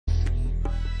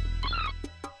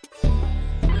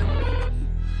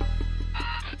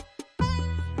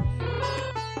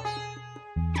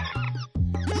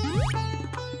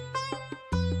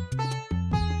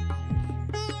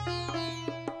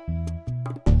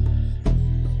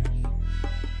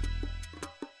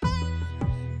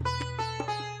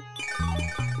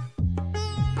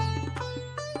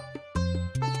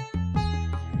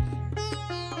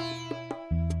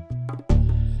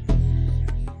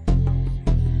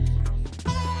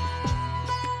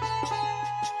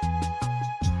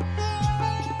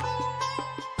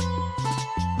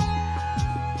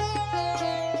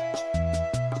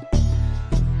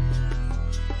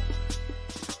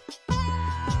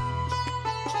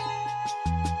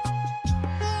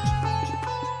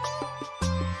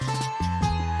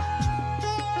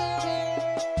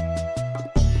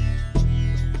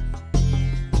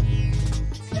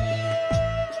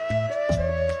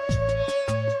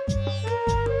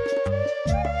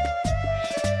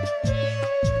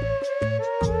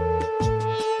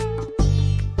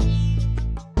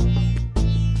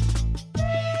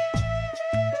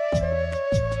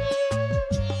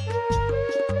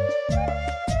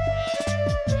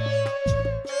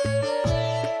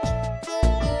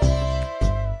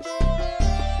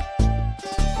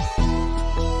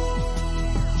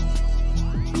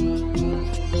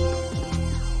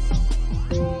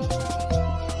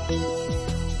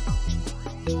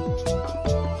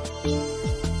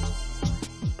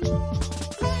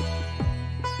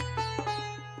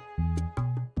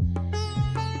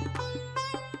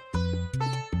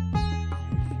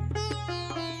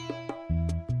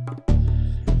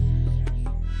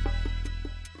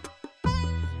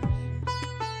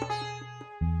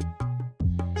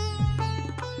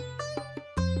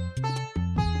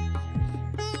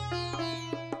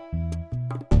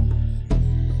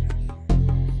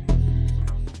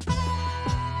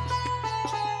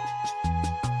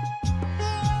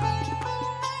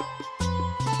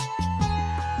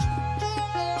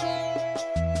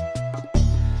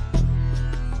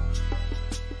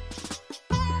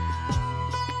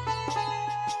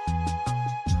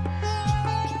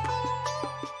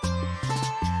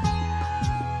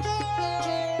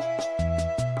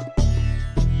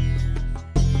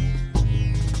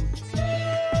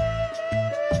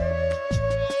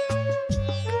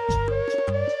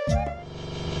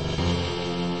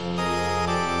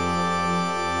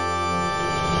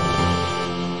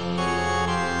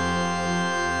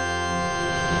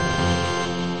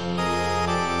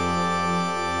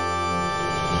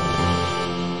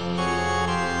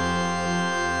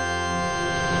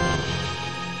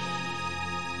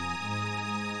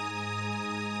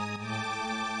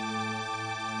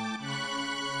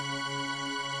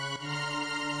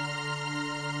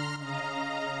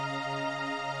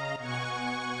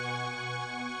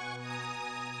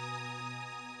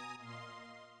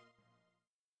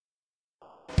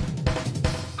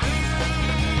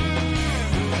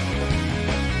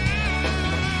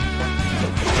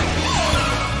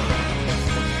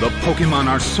Pokémon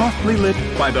are softly lit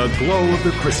by the glow of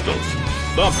the crystals.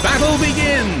 The battle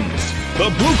begins! The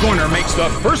blue corner makes the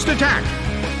first attack.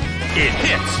 It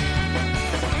hits.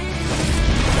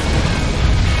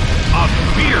 A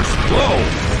fierce blow!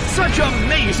 Such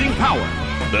amazing power!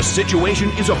 The situation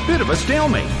is a bit of a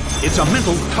stalemate. It's a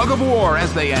mental tug of war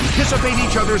as they anticipate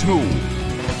each other's move.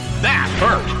 That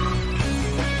hurt!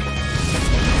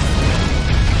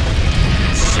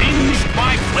 Singed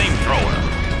by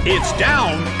Flamethrower. It's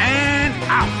down and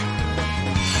out.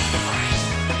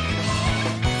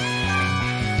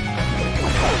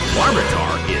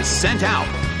 Larvitar is sent out.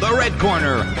 The red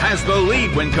corner has the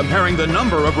lead when comparing the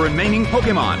number of remaining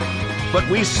Pokémon. But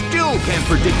we still can't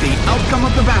predict the outcome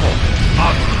of the battle.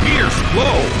 A fierce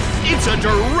blow! It's a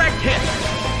direct hit!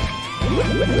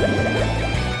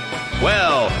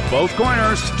 Well, both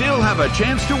corners still have a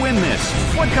chance to win this.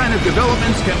 What kind of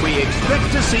developments can we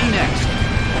expect to see next?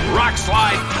 Rock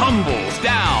Slide tumbles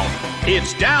down.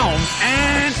 It's down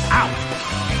and out.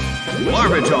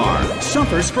 Larvitar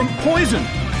suffers from poison.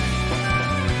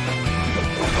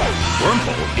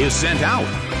 Wurmple is sent out.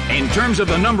 In terms of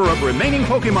the number of remaining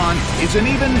Pokémon, it's an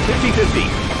even 50-50.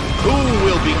 Who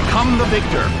will become the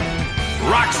victor?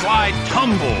 Rock Slide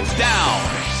tumbles down.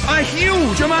 A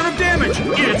huge amount of damage.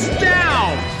 It's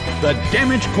down. The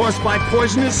damage caused by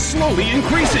poison is slowly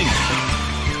increasing.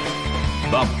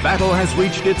 The battle has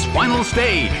reached its final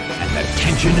stage, and the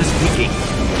tension is peaking.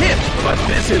 Hit, but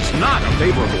this is not a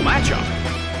favorable matchup.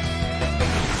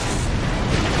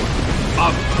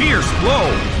 A fierce blow.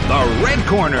 The red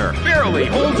corner barely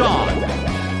holds on.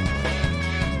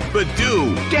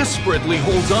 Budew desperately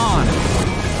holds on.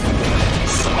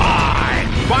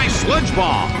 Slide by Sludge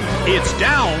Bomb. It's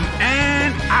down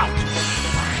and out.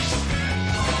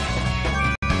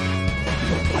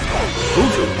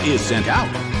 Hoothoot is sent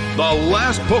out. The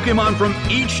last Pokémon from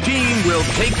each team will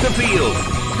take the field.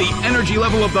 The energy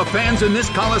level of the fans in this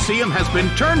Coliseum has been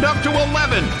turned up to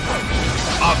 11.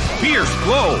 A fierce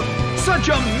blow. Such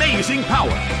amazing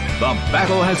power. The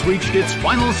battle has reached its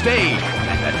final stage,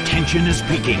 and the tension is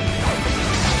peaking.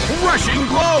 Rushing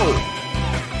blow.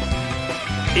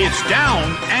 It's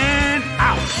down and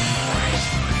out.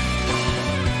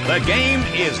 The game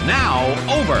is now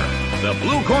over. The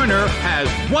blue corner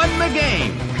has won the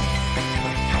game.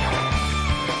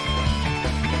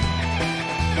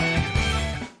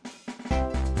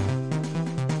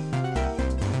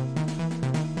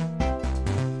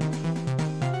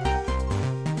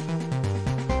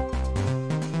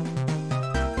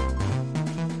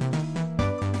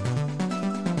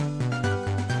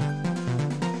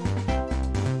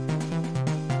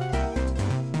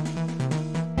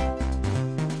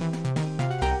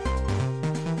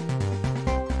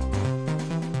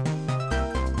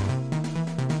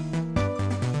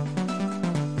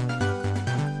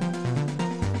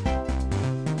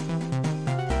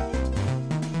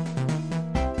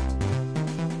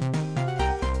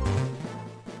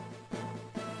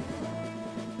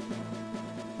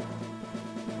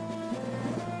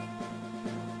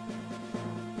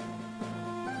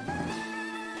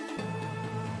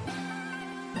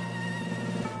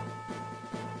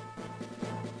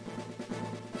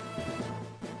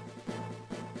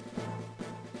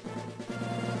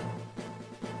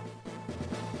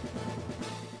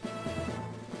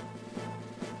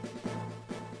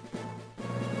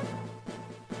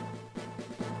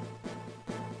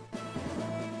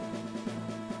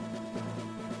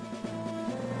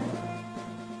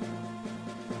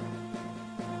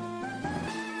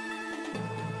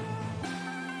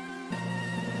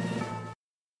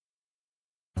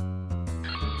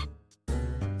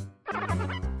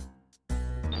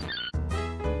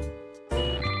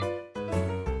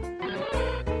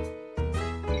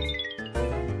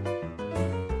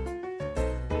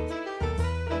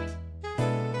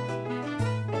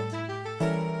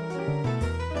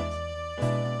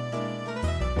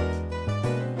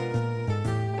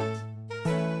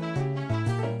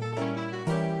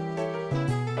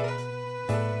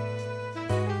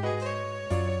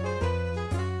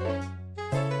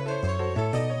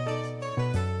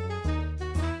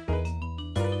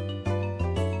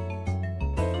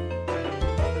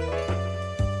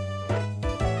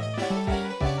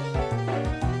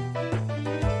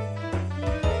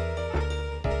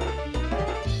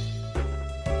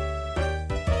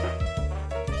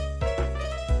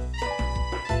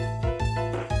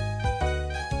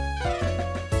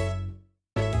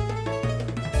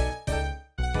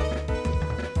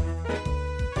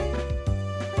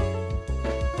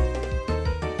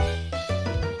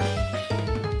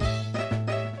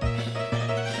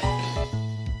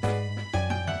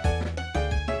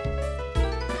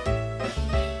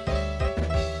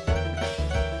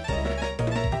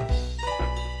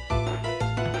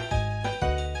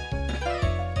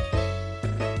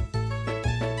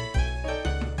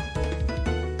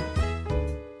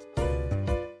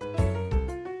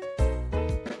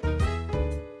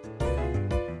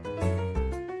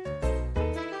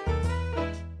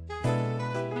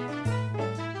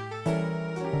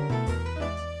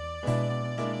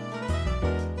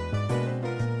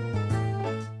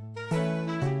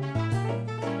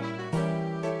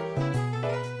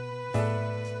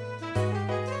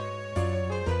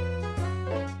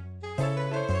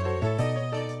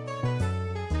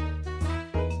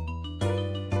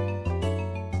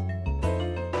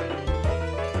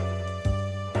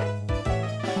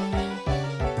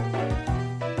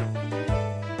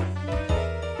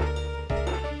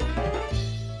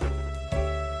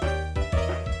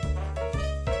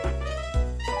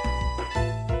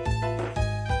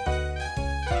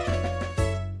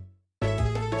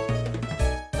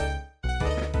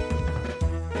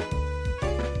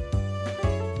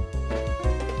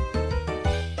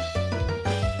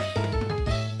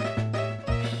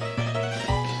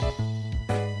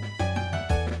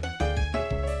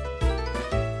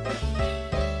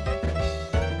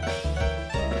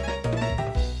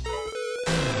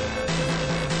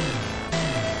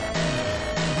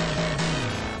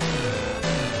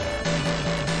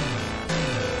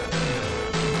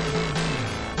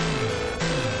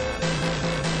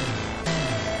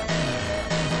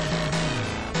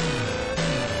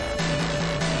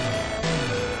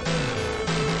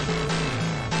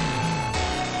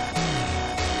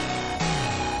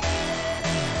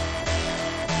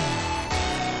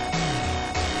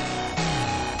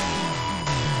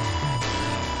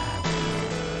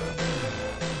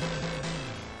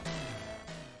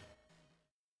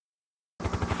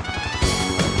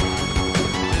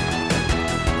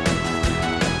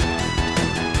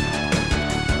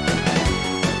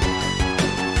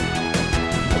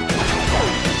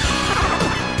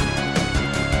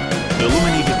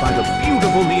 by the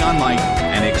beautiful neon light,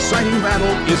 an exciting battle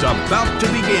is about to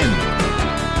begin.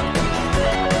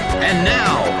 And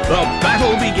now, the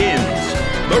battle begins.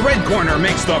 The red corner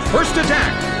makes the first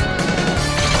attack.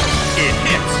 It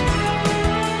hits.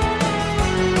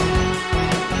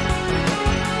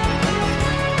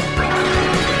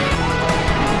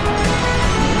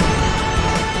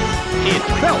 It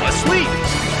fell asleep.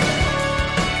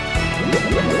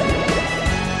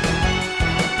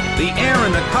 The air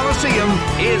in the Colosseum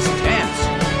is tense.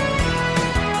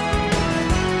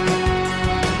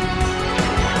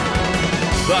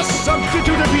 The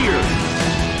substitute appears.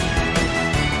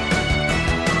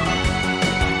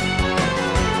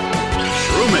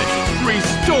 Shroomish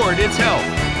restored its health.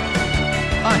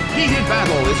 A heated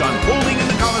battle is unfolding in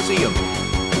the Colosseum.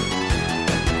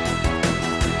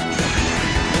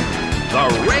 The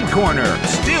red corner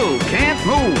still can't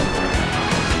move.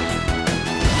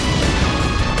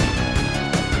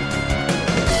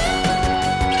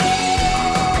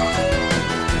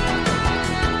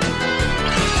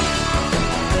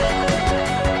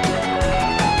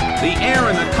 The air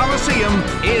in the Colosseum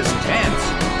is tense.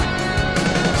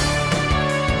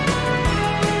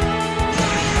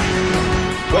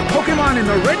 The Pokémon in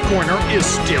the red corner is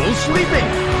still sleeping.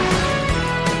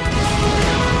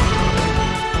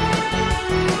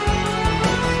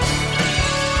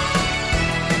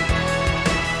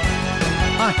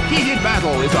 A heated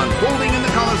battle is unfolding in the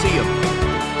Colosseum.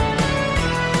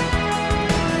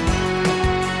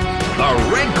 The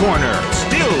red corner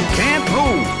still can't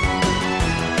move.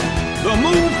 The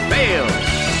move fails.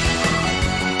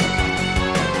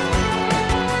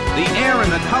 The air in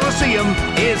the Colosseum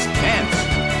is tense.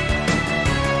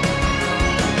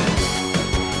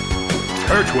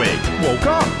 Turtwig woke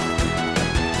up.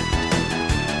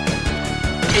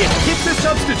 It hit the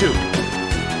substitute.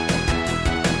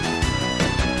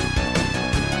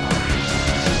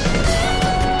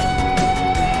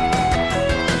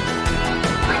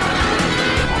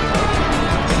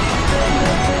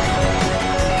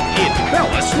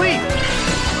 Fell asleep.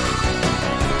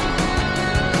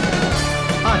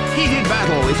 A heated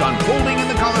battle is unfolding in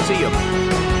the Colosseum.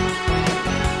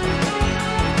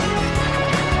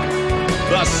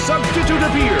 The substitute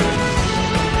appears.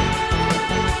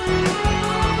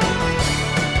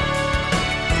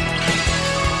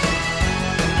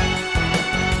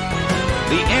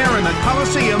 The air in the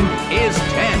Colosseum is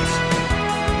tense.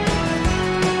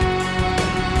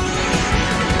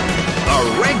 The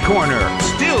red corner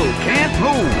still can't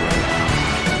move.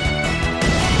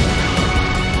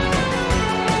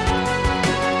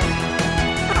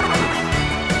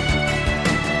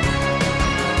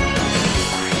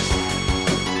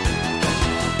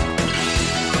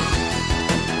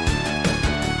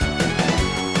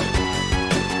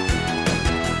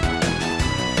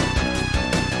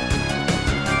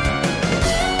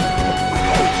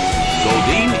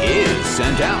 Goldeen is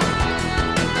sent out.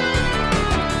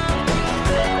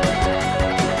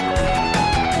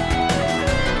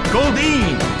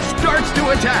 Goldeen starts to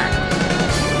attack.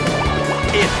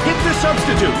 It hit the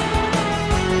substitute.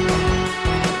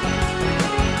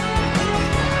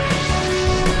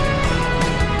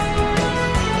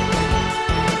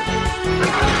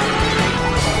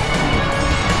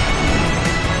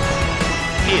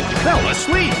 It fell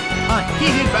asleep. A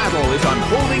heated battle is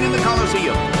unfolding in the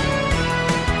Colosseum.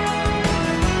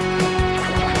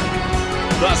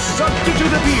 The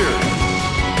substitute appears.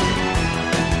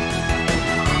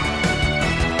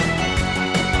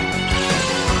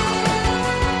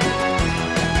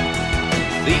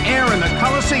 The air in the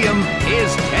Colosseum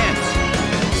is tense.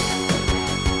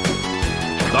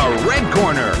 The red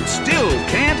corner still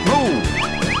can't move.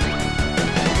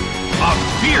 A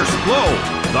fierce blow.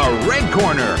 The red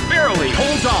corner barely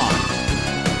holds on.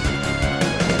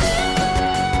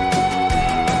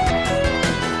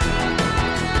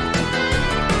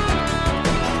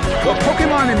 The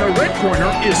Pokémon in the red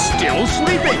corner is still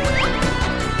sleeping.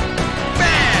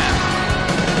 Bam!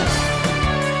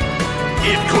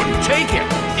 It couldn't take it.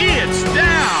 It's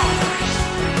down!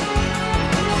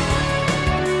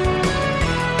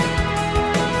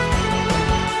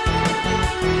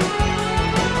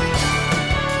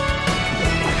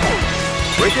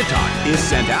 Kricketot is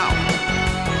sent out.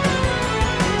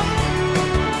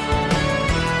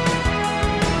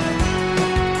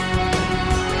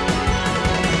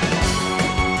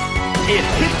 It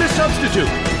hit the substitute.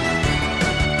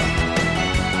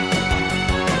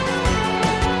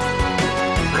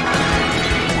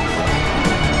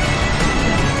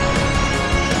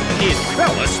 It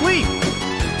fell asleep.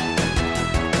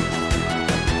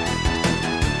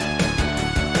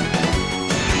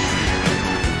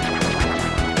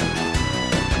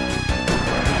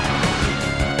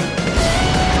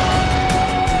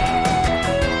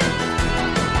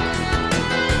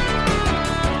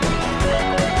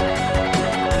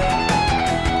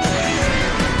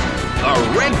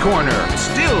 red corner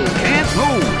still can't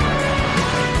move.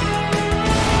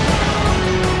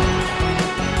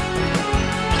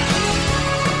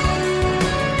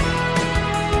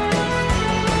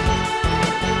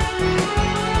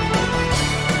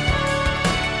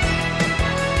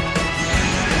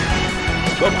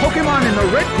 The Pokémon in the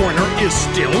red corner is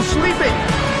still sleeping.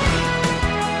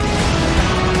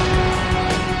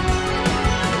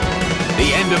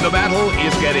 The end of the battle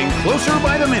is getting closer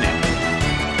by the minute.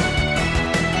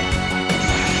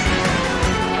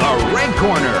 The red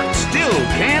corner still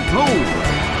can't move.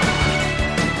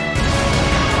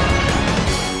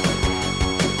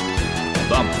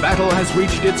 The battle has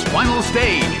reached its final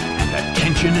stage, and the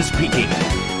tension is peaking.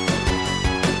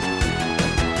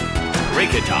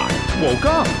 Kricketot woke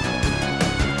up.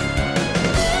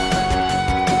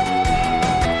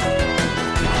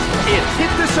 It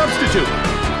hit the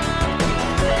substitute.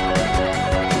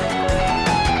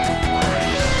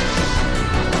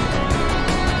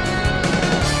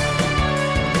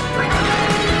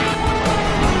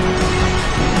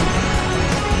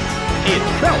 It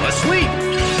fell asleep.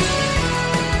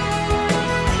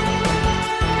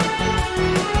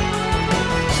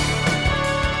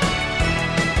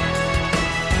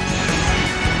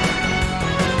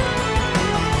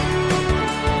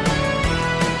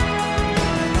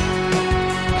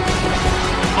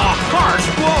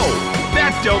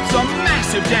 Dealt some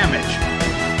massive damage.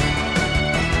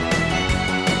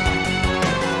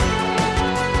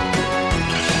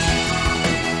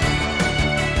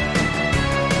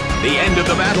 The end of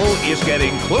the battle is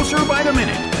getting closer by the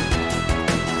minute.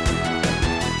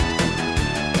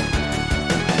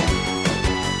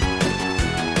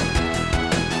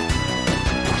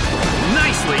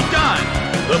 Nicely done!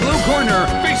 The blue corner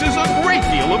faces a great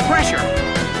deal of pressure.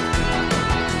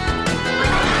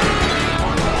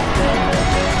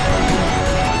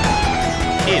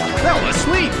 It fell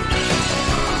asleep.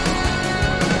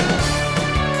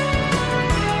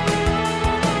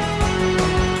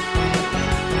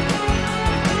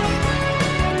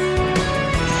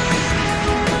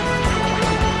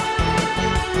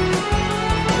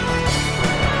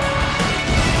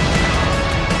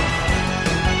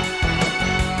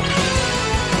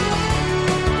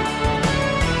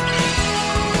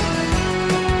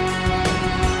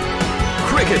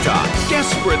 Kricketot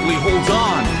desperately holds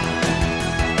on.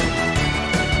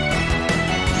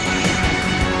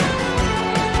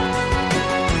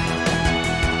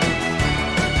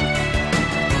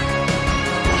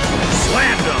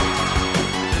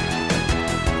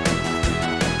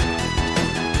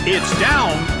 It's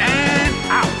down and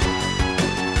out.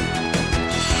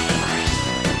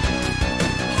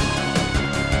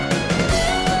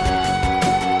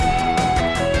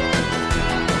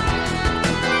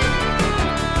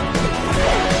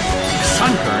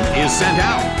 Sunkern is sent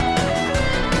out.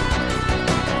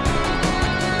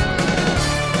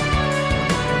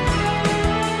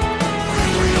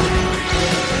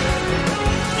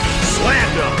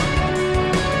 Slammed him.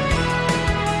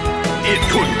 It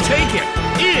couldn't take it.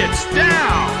 It's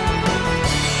down!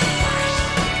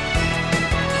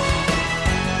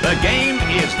 The game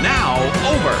is now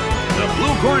over. The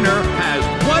blue corner has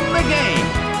won the game.